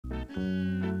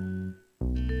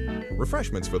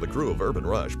Refreshments for the crew of Urban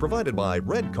Rush provided by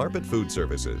Red Carpet Food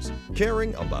Services,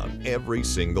 caring about every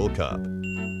single cup.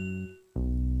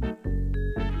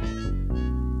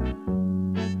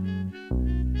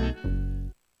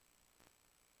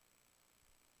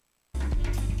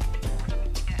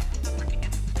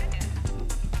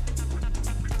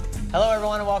 Hello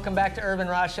everyone and welcome back to Urban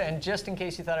Rush, and just in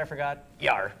case you thought I forgot,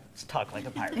 yar, let's talk like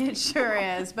a pirate. It sure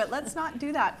is, but let's not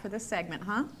do that for this segment,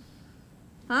 huh?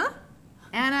 Huh?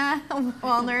 Anna,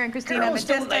 Wallner, and Kristina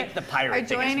Matisic are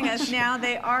joining us now.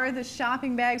 They are the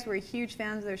shopping bags. We're huge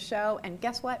fans of their show, and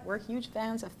guess what? We're huge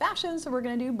fans of fashion, so we're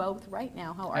going to do both right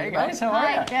now. How are you guys? How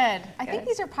are you? Good. I think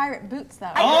these are pirate boots,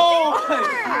 though.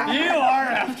 Oh, you are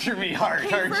after me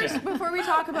hard, aren't you? First, before we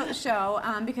talk about the show,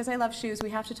 because I love shoes,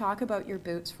 we have to talk about your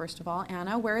boots, first of all.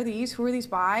 Anna, where are these? Who are these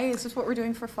by? Is this what we're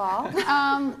doing for fall?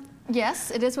 Yes,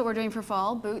 it is what we're doing for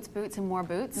fall. Boots, boots, and more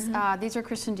boots. These are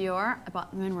Christian Dior. I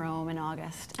bought them in Rome in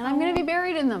August. And I'm going to be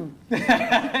buried in them.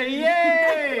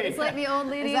 Yay! It's like the old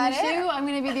lady in the shoe. I'm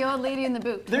going to be the old lady in the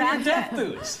boot. They're your death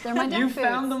boots. They're my death boots. You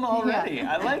found them already.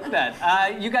 Yeah. I like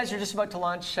that. You guys are just about to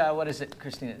launch, what is it,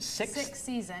 Kristina? Sixth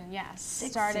season, yes.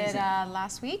 Started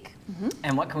last week.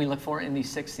 And what can we look for in the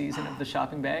sixth season of the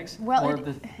shopping bags? Well,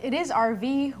 it is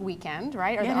RV weekend,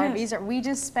 right? Or the RVs are. We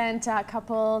just spent a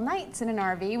couple nights in an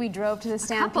RV. We drove to the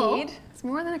Stampede. It's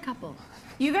more than a couple.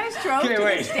 You guys drove to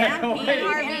the Stampede in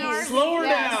RVs? Slow her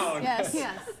down. Yes,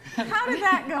 yes. How did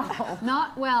that go?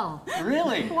 Not well.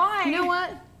 Really? Why? You know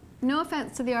what? No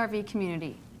offense to the RV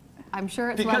community. I'm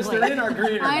sure it's because lovely. they're in our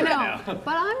green room I know, right now.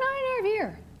 But I'm not an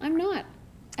RVer. I'm not.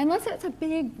 Unless it's a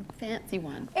big, fancy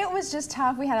one. It was just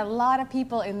tough. We had a lot of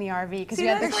people in the RV because we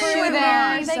had the crew crew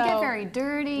there. They get very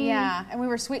dirty. Yeah, and we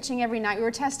were switching every night. We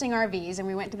were testing RVs, and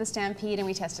we went to the Stampede, and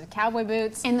we tested cowboy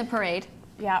boots. In the parade.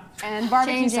 Yeah, and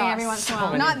barbecue sauce. Every once in a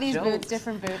while. Not these boots,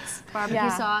 different boots. Barbecue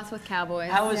sauce with cowboys.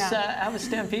 How was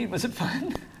Stampede? Was it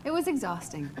fun? It was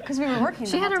exhausting. Because we were working.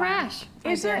 She had a rash.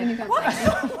 Is there?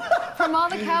 From all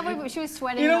the cowboy boots, she was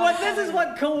sweating. You know what? This is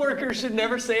what coworkers should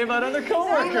never say about other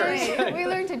coworkers. We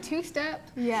learned to two-step.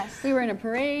 Yes. We were in a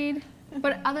parade.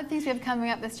 But other things we have coming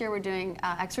up this year, we're doing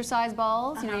exercise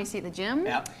balls. You know, you see at the gym.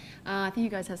 Yep. I think you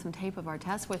guys have some tape of our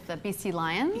test with the BC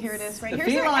Lions. Here it is, right here.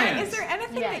 Is there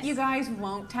anything that you guys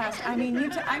won't test? I mean,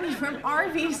 from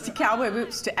RVs to cowboy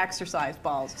boots to exercise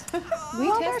balls.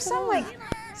 Well, there's some like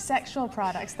sexual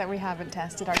products that we haven't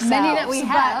tested ourselves. Many that we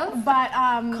have, but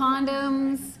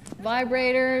condoms,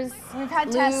 vibrators. We've had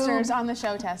lube. testers on the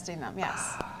show testing them.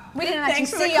 Yes. We didn't actually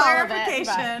Thanks for see the all of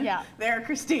clarification. it, but, there,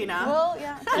 Kristina. Well,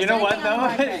 yeah. You know what though?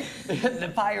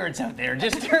 The pirates out there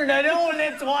just turned it on.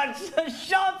 Let's watch the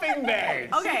shopping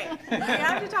bags. Okay, we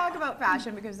have to talk about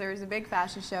fashion because there is a big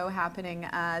fashion show happening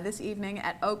this evening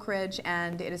at Oak Ridge,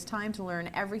 and it is time to learn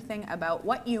everything about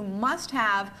what you must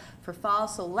have for fall.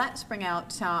 So let's bring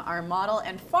out our model,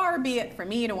 and far be it for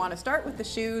me to want to start with the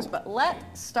shoes, but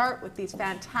let's start with these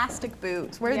fantastic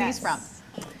boots. Where are these from?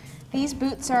 These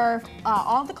boots are,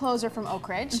 all the clothes are from Oak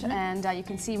Ridge, and you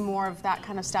can see more of that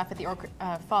kind of stuff at the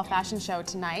Fall Fashion Show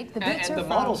tonight. The boots and are the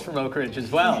models from Oak Ridge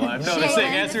as well, I'm noticing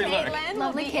as we look.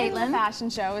 Lovely Caitlin. Fashion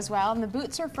show as well, and the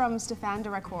boots are from Stéphane de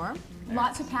Raccord.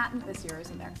 Lots of patent this year,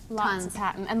 isn't there? Lots of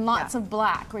patent, and lots of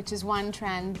black, which is one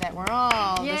trend that we're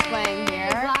all displaying here.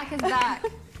 Black is back.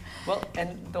 Well,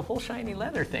 and the whole shiny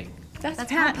leather thing. That's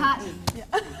patent.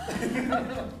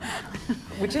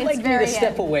 Would you like me to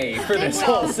step away for this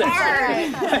whole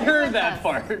section? I heard that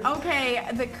part. Okay,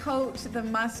 the coat, the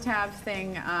must-have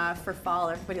thing for fall.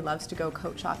 Everybody loves to go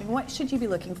coat shopping. What should you be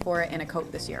looking for in a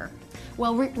coat this year?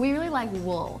 Well, we really like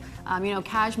wool. You know,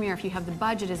 cashmere, if you have the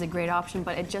budget, is a great option,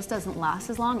 but it just doesn't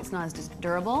last as long. It's not as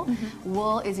durable.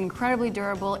 Wool is incredibly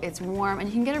durable. It's warm, and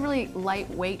you can get a really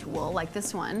lightweight wool like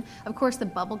this one. Of course, the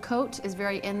bubble coat is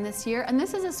very in this year, and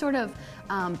this is a sort of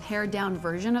pared down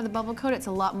version of the bubble coat. It's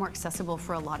a lot more accessible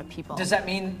for a lot of people. Does that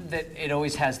mean that it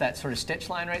always has that sort of stitch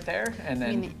line right there? And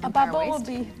then a bubble will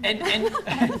be.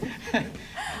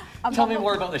 Tell me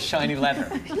more about the shiny leather.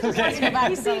 Okay.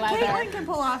 You see, Caitlin can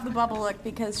pull off the bubble look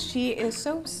because she is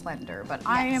so slender, but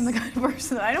I am the kind of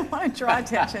person that I don't want to draw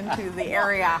attention to the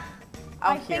area.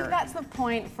 I think that's the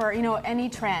point for any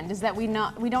trend, is that we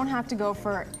don't have to go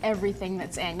for everything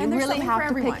that's in. You really have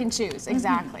to pick and choose.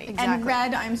 Exactly. And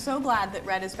red, I'm so glad that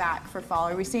red is back for fall.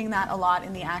 Are we seeing that a lot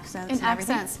in the accents? In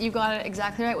accents, you got it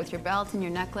exactly right with your belt and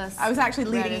your necklace. I was actually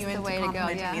leading you into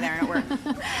complimenting me there, and it worked.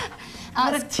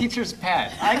 What a teacher's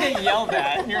pet. I get yelled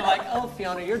at, and you're like, oh,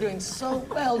 Fiona, you're doing so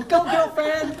well. Go,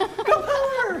 girlfriend. Go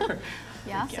power.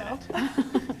 Yeah, so.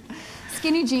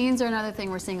 Skinny jeans are another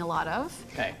thing we're seeing a lot of.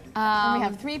 Okay. And we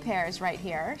have 3 pairs right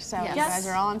here, so you guys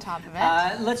are all on top of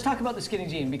it. Let's talk about the skinny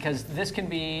jean, because this can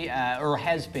be, or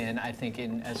has been, I think,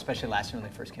 especially last year when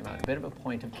they first came out, a bit of a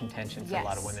point of contention for a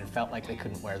lot of women. It felt like they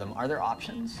couldn't wear them. Are there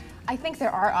options? I think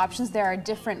there are options. There are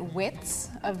different widths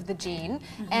of the jean,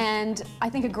 and I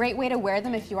think a great way to wear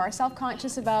them if you are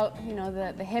self-conscious about, you know,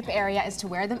 the hip area is to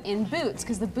wear them in boots,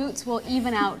 because the boots will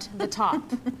even out the top.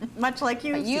 Much like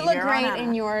you. You look great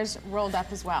in yours rolled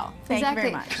up as well. Thank you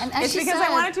very much. And it's because I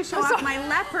wanted to show off my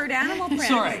leopard animal print.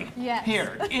 Sorry. Yes.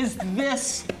 Here, is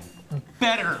this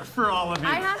better for all of you?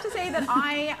 I have to say that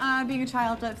I, being a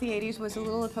child of the 80s, was a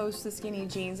little opposed to skinny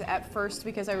jeans at first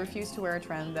because I refused to wear a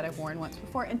trend that I've worn once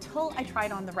before until I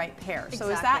tried on the right pair. So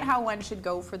is that how one should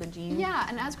go for the jean? Yeah,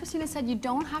 and as Kristina said, you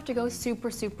don't have to go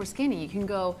super, super skinny. You can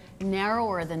go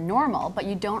narrower than normal, but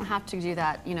you don't have to do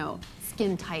that, you know,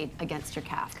 skin tight against your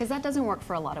calf, because that doesn't work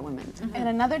for a lot of women. And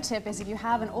another tip is if you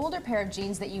have an older pair of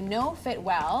jeans that you know fit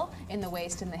well in the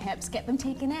waist and the hips, get them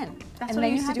taken in. That's what I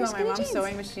used to do on my mom's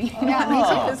sewing machine. Yeah, me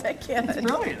too. As a kid. That's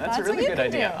brilliant. That's a really good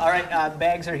idea. All right,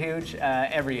 bags are huge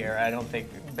every year. I don't think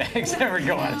bags ever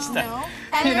go out of style.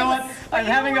 You know what? I'm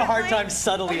having a hard time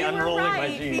subtly unrolling my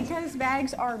jeans. Because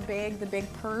bags are big, the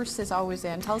big purse is always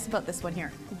in. Tell us about this one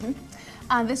here.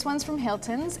 This one's from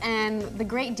Hilton's, and the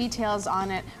great details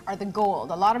on it are the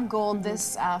gold. A lot of gold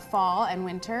this fall and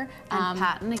winter. And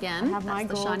patent again. I have my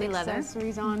gold shiny leather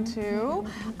accessories on too.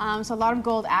 So a lot of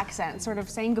gold accents, sort of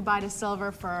saying goodbye to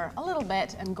silver for a little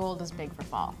bit, and gold is big for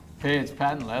fall. Hey, it's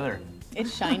patent leather.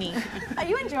 It's shiny. Are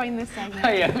you enjoying this segment?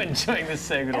 I am enjoying this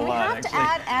segment a lot, we have to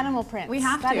add animal prints. We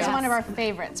have to. That is one of our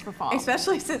favorites for fall.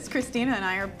 Especially since Kristina and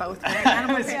I are both wearing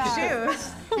animal print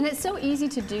shoes. And it's so easy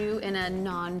to do in a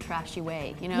non-trashy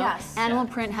way, you know? Yes. Animal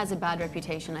print has a bad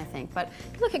reputation, I think, but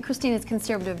look at Kristina's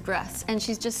conservative dress, and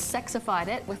she's just sexified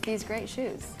it with these great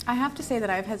shoes. I have to say that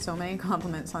I've had so many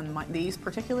compliments on these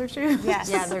particular shoes. Yes.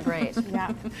 Yeah, they're great.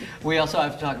 Yeah. We also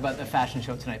have to talk about the fashion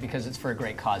show tonight because it's for a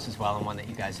great cause as well, and one that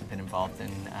you guys have been involved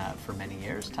in for many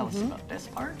years. Tell us about this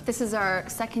part. This is our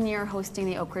second year hosting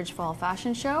the Oak Ridge Fall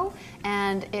Fashion Show,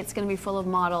 and it's going to be full of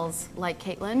models like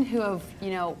Caitlin, who have, you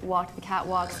know, walked the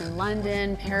catwalks in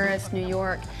London, Paris, New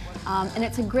York, and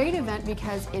it's a great event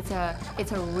because it's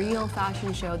a real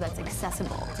fashion show that's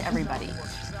accessible to everybody.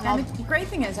 And the great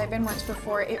thing is, I've been once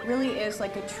before, it really is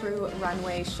like a true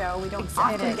runway show. We don't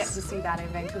often get to see that in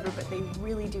Vancouver, but they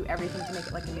really do everything to make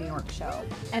it like a New York show.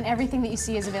 And everything that you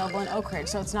see is available in Oak Ridge,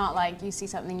 so it's not like you see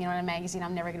something, you know, in a magazine,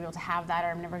 I'm never going to be able to have that, or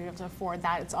I'm never going to be able to afford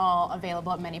that. It's all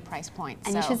available at many price points.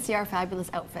 And you should see our fabulous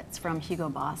outfits from Hugo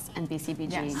Boss and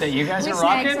BCBG. Yes. That you guys We are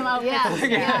snag rocking? some outfits.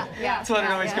 Yeah. That's what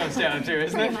it always comes down to,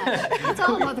 isn't it? It's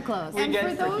all about the clothes. And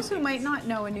for those who might not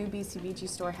know, a new BCBG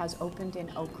store has opened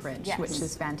in Oak Ridge, Yes. which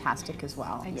is fantastic as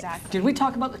well. Exactly. Did we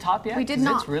talk about the top yet? We did 'Cause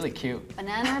not. It's really cute.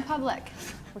 Banana Republic.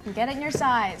 We can get it in your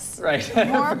size. Right.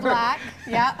 More black.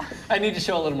 Yeah. I need to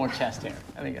show a little more chest hair.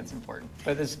 I think that's important.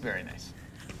 But this is very nice.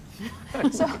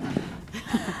 So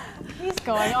he's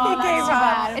going, oh, He that's gave too up.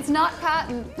 bad. It's not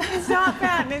patent. It's not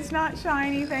patent, it's not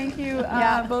shiny. Thank you,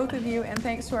 both of you, and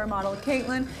thanks to our model,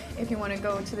 Caitlin. If you want to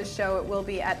go to the show, it will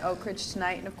be at Oak Ridge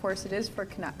tonight, and of course it is for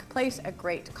Canuck Place, a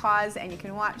great cause, and you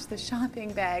can watch the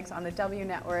shopping bags on the W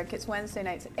Network. It's Wednesday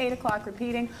nights at 8 o'clock,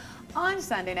 repeating on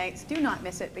Sunday nights. Do not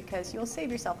miss it, because you'll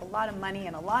save yourself a lot of money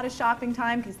and a lot of shopping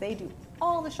time, because they do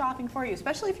all the shopping for you,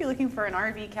 especially if you're looking for an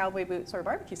RV, cowboy boots, or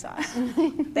barbecue sauce.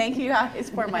 Thank you,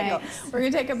 it's for Michael. We're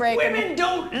going to take a break. Women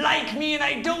don't like me, and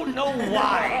I don't know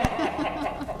why.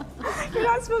 You're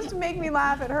not supposed to make me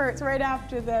laugh. It hurts. Right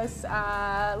after this,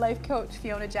 life coach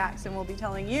Fiona Jackson will be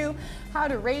telling you how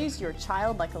to raise your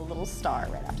child like a little star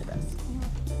right after this.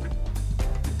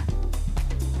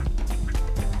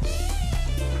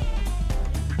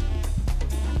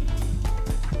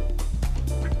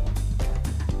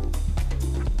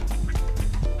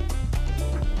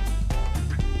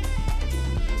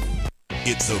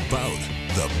 It's about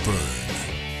the burn.